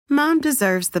Mom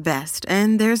deserves the best,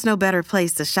 and there's no better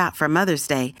place to shop for Mother's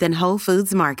Day than Whole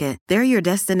Foods Market. They're your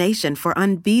destination for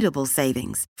unbeatable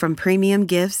savings, from premium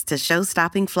gifts to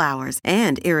show-stopping flowers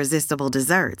and irresistible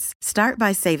desserts. Start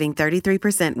by saving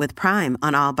 33% with Prime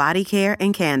on all body care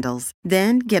and candles.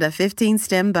 Then get a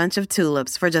 15-stem bunch of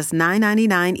tulips for just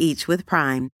 $9.99 each with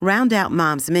Prime. Round out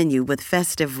Mom's menu with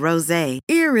festive rosé,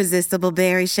 irresistible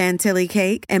berry chantilly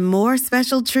cake, and more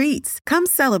special treats. Come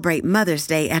celebrate Mother's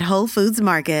Day at Whole Foods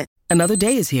Market. Another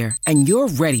day is here, and you're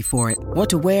ready for it. What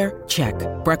to wear? Check.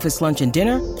 Breakfast, lunch, and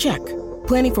dinner? Check.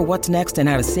 Planning for what's next and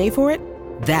how to save for it?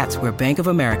 That's where Bank of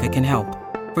America can help.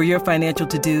 For your financial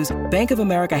to-dos, Bank of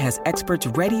America has experts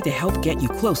ready to help get you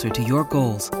closer to your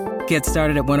goals. Get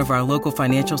started at one of our local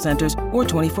financial centers or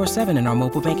 24/7 in our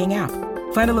mobile banking app.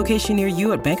 Find a location near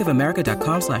you at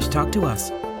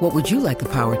bankofamerica.com/talktous. What would you like the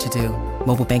power to do?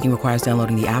 Mobile banking requires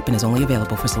downloading the app and is only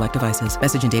available for select devices.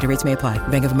 Message and data rates may apply.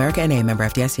 Bank of America N.A., member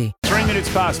FDIC. 3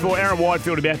 minutes past 4. Aaron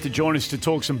Whitefield about to join us to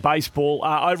talk some baseball.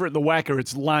 Over at the Wacker,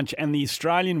 it's lunch, and the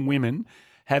Australian women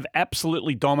have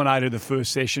absolutely dominated the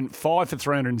first session, 5 for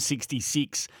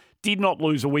 366. Did not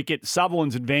lose a wicket.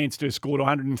 Sutherland's advanced her, scored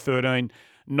 113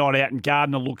 not out, and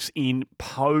Gardner looks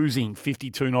imposing,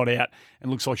 52 not out,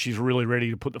 and looks like she's really ready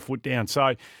to put the foot down.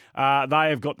 So they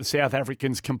have got the South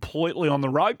Africans completely on the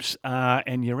ropes,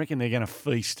 and you reckon they're going to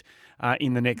feast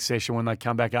in the next session when they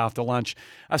come back after lunch.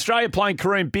 Australia playing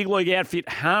Korean big league outfit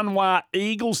Hanwha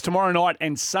Eagles tomorrow night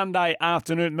and Sunday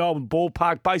afternoon at Melbourne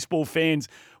Ballpark. Baseball fans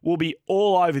will be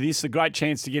all over this. A great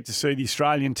chance to get to see the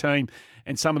Australian team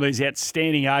and some of these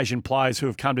outstanding Asian players who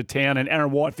have come to town. And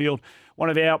Aaron Whitefield, one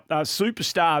of our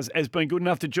superstars, has been good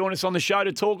enough to join us on the show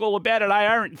to talk all about it. Hey,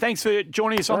 Aaron, thanks for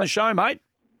joining us on the show, mate.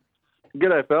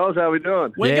 G'day, fellas. How we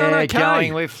doing? We're going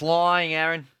okay. We're flying,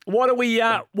 Aaron. What are we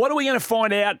going to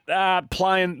find out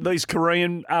playing these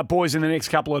Korean boys in the next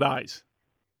couple of days?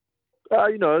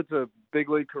 It's a big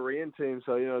league Korean team,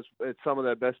 so it's some of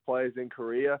their best players in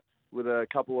Korea with a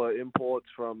couple of imports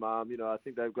from. I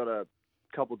think they've got a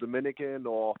couple Dominican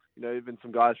or even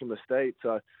some guys from the States.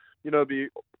 So it'd be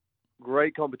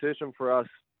great competition for us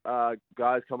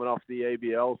guys coming off the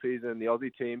ABL season, the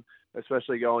Aussie team,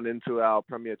 especially going into our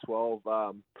Premier 12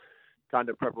 kind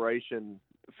of preparation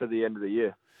for the end of the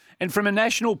year. And from a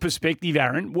national perspective,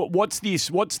 Aaron, what's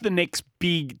the next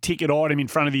big ticket item in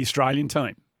front of the Australian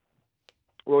team?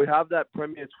 Well, we have that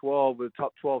Premier 12 with the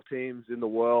top 12 teams in the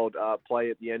world play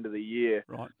at the end of the year.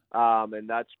 Right. And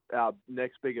that's our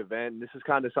next big event. And this is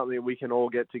kind of something we can all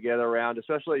get together around,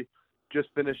 especially just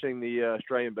finishing the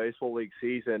Australian Baseball League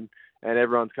season, and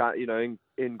everyone's kind of,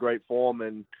 in great form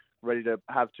and ready to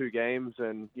have two games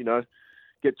and,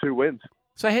 get two wins.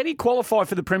 So how do you qualify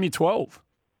for the Premier 12?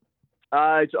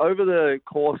 It's over the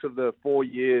course of the 4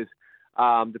 years,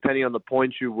 depending on the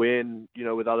points you win,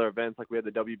 with other events like we had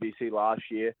the WBC last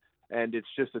year. And it's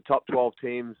just the top 12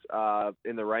 teams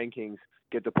in the rankings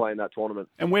get to play in that tournament.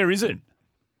 And where is it?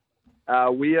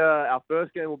 Our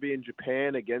first game will be in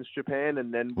Japan against Japan,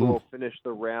 and then we'll finish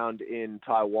the round in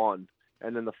Taiwan,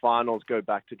 and then the finals go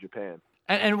back to Japan.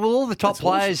 And will all the top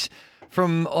players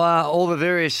from all the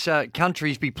various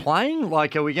countries be playing?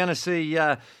 Like, are we going to see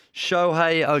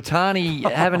Shohei Ohtani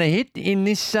having a hit in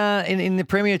this in the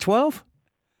Premier 12?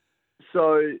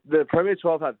 So the Premier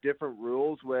 12 have different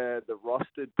rules where the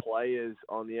rostered players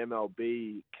on the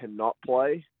MLB cannot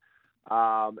play.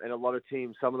 And a lot of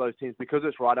teams, some of those teams, because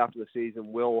it's right after the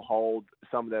season, will hold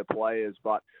some of their players.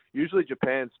 But usually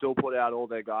Japan still put out all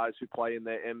their guys who play in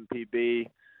their MPB,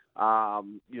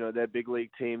 their big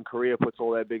league team. Korea puts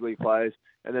all their big league players.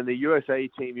 And then the USA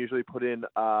team usually put in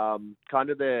kind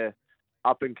of their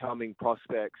up-and-coming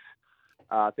prospects.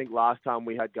 I think last time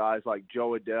we had guys like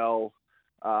Joe Adele,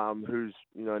 who's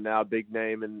now a big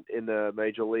name in the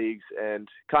major leagues, and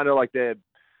kind of like their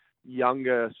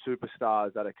younger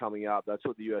superstars that are coming up. That's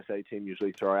what the USA team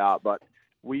usually throw out. But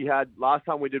last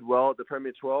time we did well at the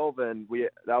Premier 12, and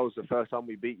that was the first time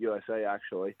we beat USA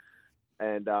actually.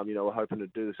 And we're hoping to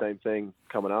do the same thing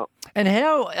coming up. And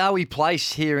how are we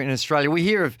placed here in Australia? We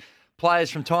hear of players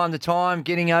from time to time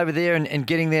getting over there and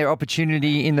getting their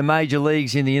opportunity in the major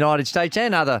leagues in the United States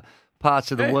and other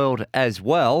parts of the world as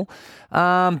well.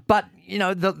 But,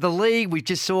 the league, we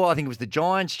just saw, I think it was the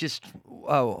Giants just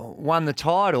won the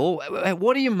title.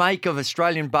 What do you make of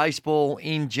Australian baseball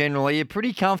in general? Are you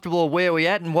pretty comfortable where we're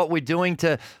at and what we're doing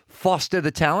to foster the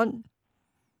talent?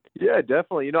 Yeah,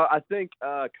 definitely. I think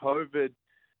COVID,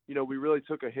 we really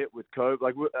took a hit with COVID.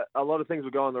 Like a lot of things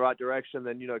were going the right direction.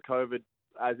 Then, COVID,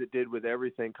 as it did with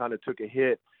everything, kind of took a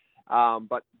hit.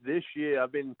 But this year,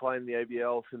 I've been playing the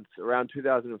ABL since around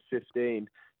 2015.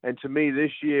 And to me,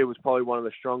 this year was probably one of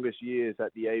the strongest years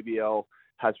that the ABL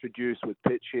has produced with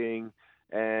pitching,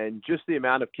 and just the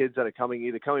amount of kids that are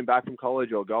either coming back from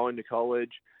college or going to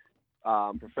college,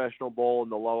 professional ball in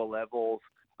the lower levels.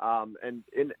 And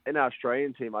in our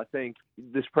Australian team, I think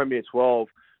this Premier 12,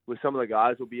 with some of the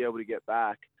guys will be able to get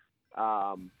back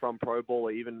from Pro Ball,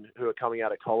 or even who are coming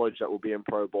out of college that will be in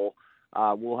Pro Ball,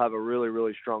 we'll have a really,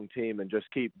 really strong team and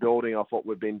just keep building off what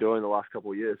we've been doing the last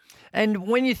couple of years. And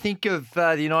when you think of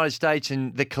the United States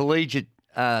and the collegiate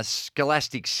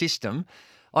scholastic system,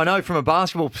 I know from a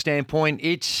basketball standpoint,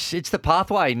 it's the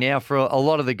pathway now for a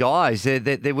lot of the guys. I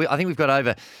think we've got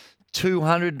over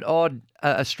 200 odd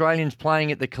Australians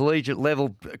playing at the collegiate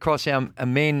level across our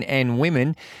men and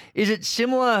women. Is it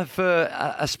similar for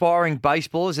aspiring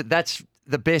baseballers that's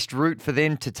the best route for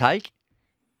them to take?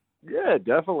 Yeah,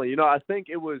 definitely. I think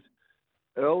it was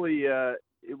early.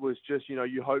 It was just,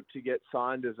 you hope to get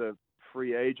signed as a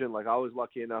free agent, like I was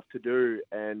lucky enough to do.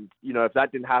 And, if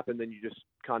that didn't happen, then you just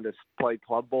kind of played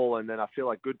club ball. And then I feel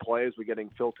like good players were getting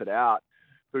filtered out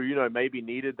who, maybe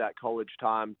needed that college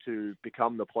time to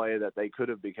become the player that they could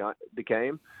have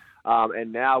became.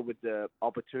 And now with the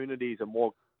opportunities and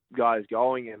more guys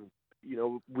going, and,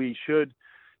 we should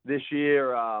this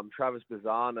year, Travis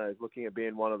Bazana is looking at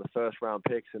being one of the first round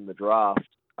picks in the draft,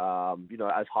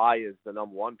 as high as the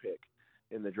number 1 pick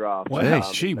in the draft. Wow,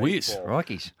 gee whiz.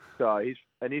 Rockies. So he's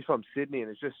from Sydney,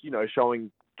 and it's just,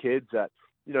 showing kids that,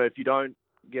 if you don't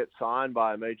get signed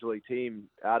by a major league team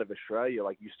out of Australia,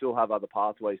 like, you still have other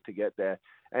pathways to get there.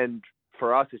 And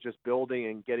for us, it's just building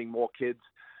and getting more kids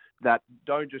that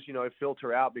don't just,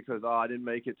 filter out because, I didn't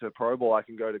make it to Pro Bowl. I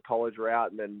can go to college route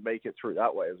and then make it through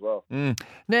that way as well.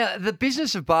 Now, the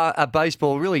business of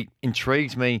baseball really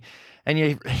intrigues me, and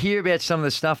you hear about some of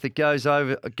the stuff that goes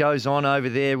on over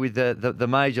there with the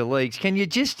major leagues. Can you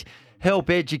just help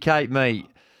educate me?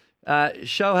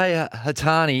 Shohei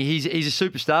Ohtani, he's a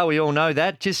superstar. We all know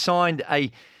that. Just signed I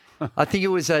think it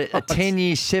was a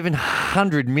 10-year,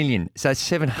 $700 million. So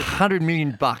 $700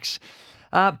 million bucks.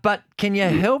 But can you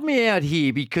help me out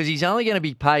here, because he's only going to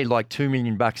be paid like $2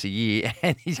 million bucks a year,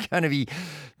 and he's going to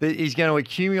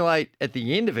accumulate at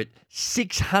the end of it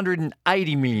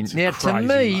 $680 million. Now, to me,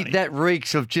 money. that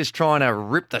reeks of just trying to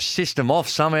rip the system off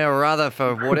somehow or other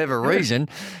for whatever reason.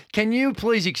 Can you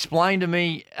please explain to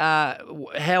me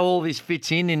how all this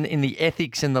fits in the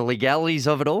ethics and the legalities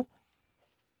of it all?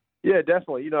 Yeah,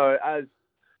 definitely. As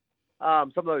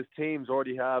some of those teams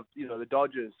already have, the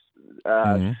Dodgers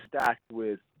stacked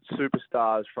with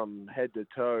superstars from head to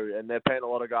toe, and they're paying a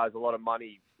lot of guys a lot of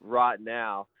money right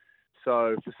now.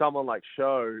 So for someone like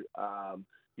Show,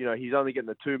 he's only getting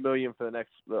the $2 million for the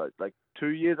next 2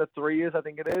 years or 3 years, I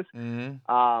think it is.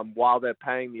 While they're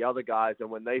paying the other guys,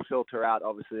 and when they filter out,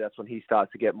 obviously that's when he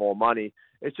starts to get more money.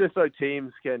 It's just so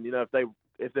teams can,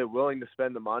 if they're willing to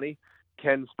spend the money,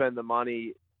 can spend the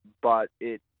money, but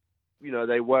they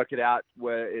work it out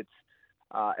where it's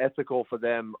ethical for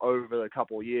them over a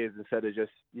couple of years instead of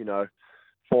just,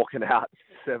 forking out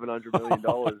 $700 million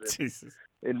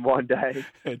in one day.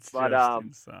 It's but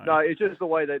insane. No, it's just the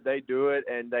way that they do it,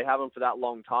 and they have them for that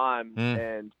long time.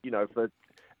 And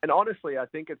and honestly, I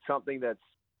think it's something that's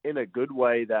in a good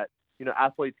way that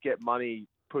athletes get money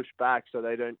pushed back so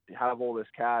they don't have all this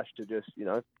cash to just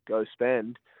go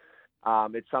spend.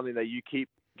 It's something that you keep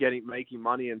making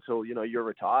money until you're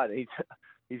retired. He's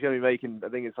going to be making, I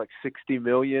think it's like $60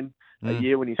 million a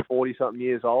year when he's 40 something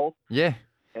years old. Yeah.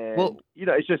 And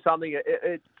it's just something.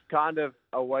 It's kind of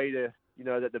a way to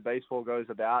that the baseball goes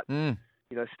about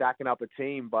stacking up a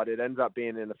team, but it ends up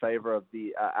being in the favor of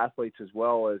the athletes as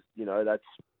well, as that's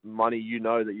money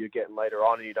that you're getting later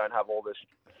on, and you don't have all this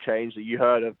change that you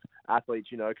heard of athletes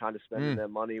kind of spending their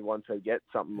money once they get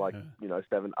something like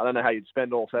seven. I don't know how you'd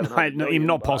spend all $700 million.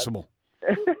 Not possible.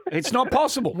 It's not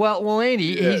possible. Well,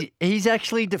 Andy, he's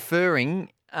actually deferring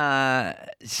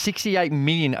 $68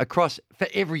 million across for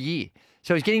every year.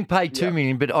 So he's getting paid $2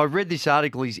 million, but I read this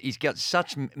article. He's got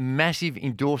such massive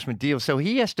endorsement deals, so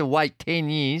he has to wait 10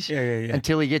 years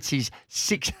until he gets his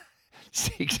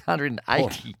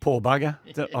 680. Poor bugger.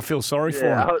 I feel sorry for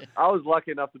him. I was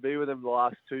lucky enough to be with him the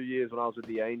last 2 years when I was with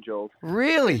the Angels.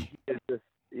 Really?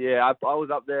 I was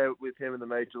up there with him in the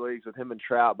major leagues with him and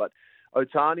Trout, but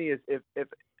Ohtani is, if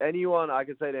anyone, I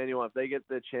can say to anyone, if they get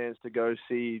the chance to go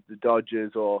see the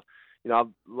Dodgers, or,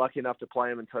 I'm lucky enough to play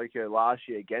him in Tokyo last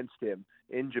year against him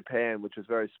in Japan, which was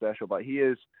very special, but he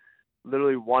is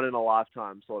literally one in a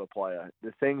lifetime sort of player.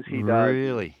 The things he does.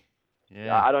 Really?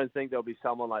 Yeah. I don't think there'll be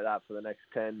someone like that for the next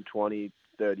 10, 20,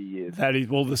 30 years. That is,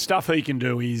 well, the stuff he can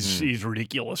do is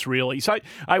ridiculous, really. So,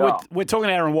 hey, we're talking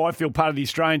to Aaron Whitefield, part of the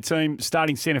Australian team,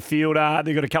 starting centre fielder.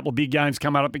 They've got a couple of big games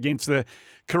coming up against the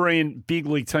Korean big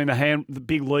league team, the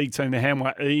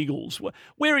Hanwha Eagles.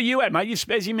 Where are you at, mate?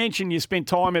 As you mentioned, you spent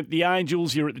time at the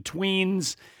Angels, you're at the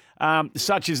Twins.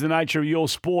 Such is the nature of your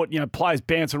sport. Players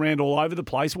bounce around all over the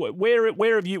place. Where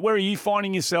are you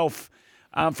finding yourself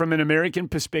from an American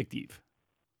perspective?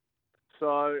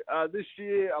 So this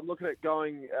year, I'm looking at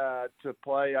going to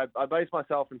play. I base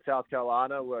myself in South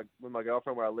Carolina with my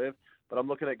girlfriend where I live, but I'm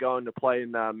looking at going to play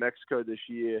in Mexico this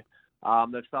year.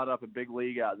 They've started up a big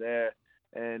league out there,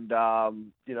 and a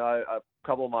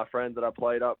couple of my friends that I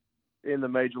played up in the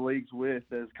major leagues with,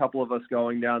 there's a couple of us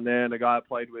going down there, and a guy I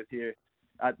played with here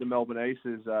at the Melbourne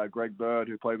Aces, Greg Bird,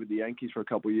 who played with the Yankees for a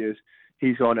couple of years,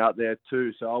 he's gone out there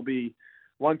too. So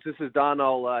once this is done,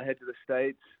 I'll head to the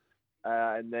States.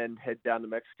 And then head down to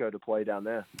Mexico to play down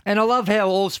there. And I love how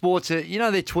all sports are,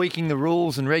 they're tweaking the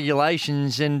rules and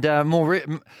regulations. And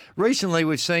recently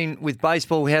we've seen with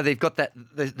baseball how they've got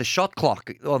the shot clock,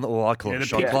 or I call it the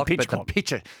shot clock, but the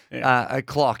pitcher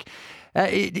clock.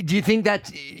 Do you think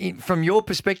that, from your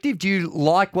perspective, do you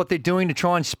like what they're doing to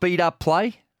try and speed up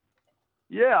play?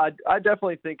 Yeah, I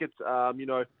definitely think it's,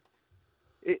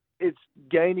 it's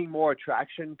gaining more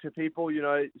attraction to people.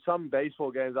 Some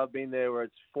baseball games I've been there where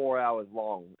it's 4 hours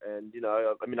long. And,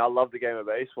 I love the game of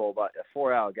baseball, but a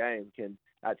 4-hour game can,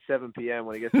 at 7 p.m.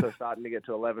 when it gets starting to get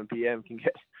to 11 p.m. can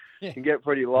get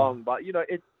pretty long. But,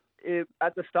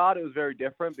 at the start it was very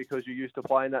different because you're used to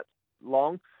playing that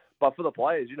long. But for the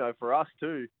players, for us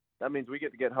too, that means we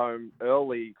get to get home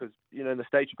early because, in the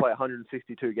States you play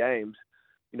 162 games.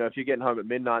 If you're getting home at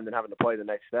midnight and then having to play the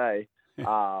next day,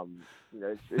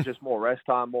 it's just more rest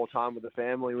time, more time with the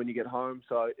family when you get home.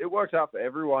 So it works out for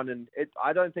everyone, and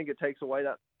I don't think it takes away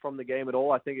that from the game at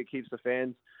all. I think it keeps the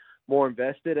fans more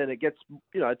invested, and it gets,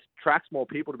 it attracts more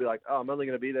people to be like, oh, I'm only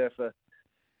going to be there for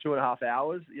 2.5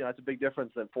 hours. It's a big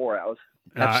difference than 4 hours.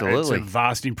 Absolutely. It's a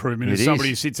vast improvement. As somebody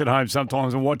who sits at home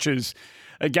sometimes and watches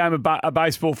a game of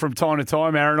baseball from time to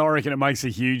time, Aaron, I reckon it makes a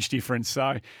huge difference.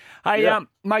 So, hey,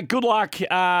 mate, good luck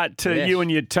to you and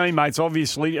your teammates,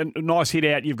 obviously. A nice hit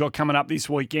out you've got coming up this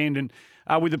weekend. And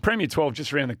with the Premier 12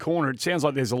 just around the corner, it sounds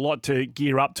like there's a lot to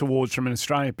gear up towards from an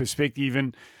Australian perspective.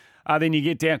 And then you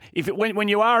get down. When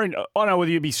you are in, I don't know whether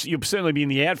you'll certainly be in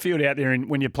the outfield out there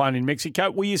when you're playing in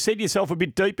Mexico. Will you set yourself a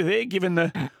bit deeper there, given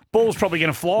the ball's probably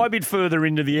going to fly a bit further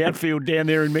into the outfield down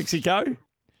there in Mexico?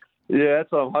 Yeah,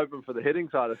 that's what I'm hoping for the hitting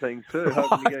side of things too.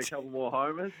 Hoping to get a couple more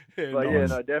homers.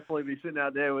 Definitely be sitting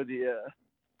out there with the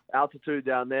altitude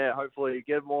down there. Hopefully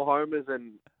get more homers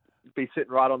and be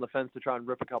sitting right on the fence to try and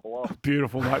rip a couple off.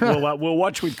 Beautiful, mate. We'll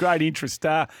watch with great interest.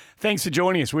 Thanks for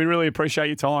joining us. We really appreciate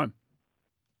your time.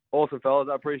 Awesome, fellas.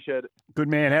 I appreciate it. Good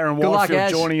man. Aaron Whitefield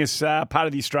joining us, part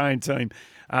of the Australian team.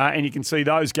 And you can see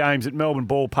those games at Melbourne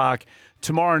Ballpark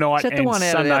tomorrow night and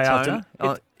Sunday afternoon.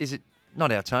 Is it not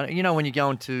Altona? When you're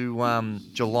going to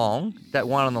Geelong, that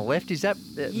one on the left, is that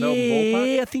Melbourne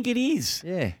Ballpark? Yeah, I think it is.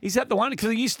 Yeah. Is that the one? Because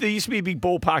there used to be a big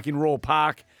ballpark in Royal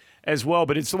Park as well,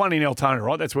 but it's the one in Altona,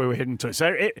 right? That's where we're heading to.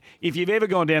 So if you've ever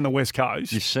gone down the West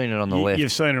Coast... You've seen it on the left.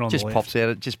 You've seen it on the left.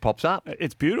 It just pops up.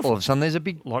 It's beautiful. All of a sudden, there's a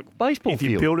big baseball field. If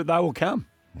you build it, they will come.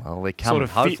 Well, they're coming.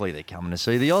 Hopefully, they're coming to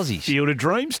see the Aussies. Field of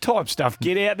Dreams type stuff.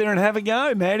 Get out there and have a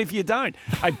go, man, if you don't.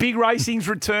 Big racing's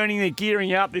returning. They're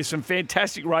gearing up. There's some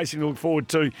fantastic racing to look forward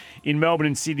to in Melbourne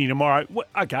and Sydney tomorrow.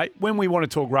 Okay, when we want to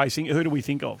talk racing, who do we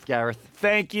think of? Gareth.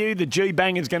 Thank you. The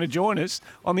G-Banger's going to join us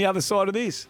on the other side of this.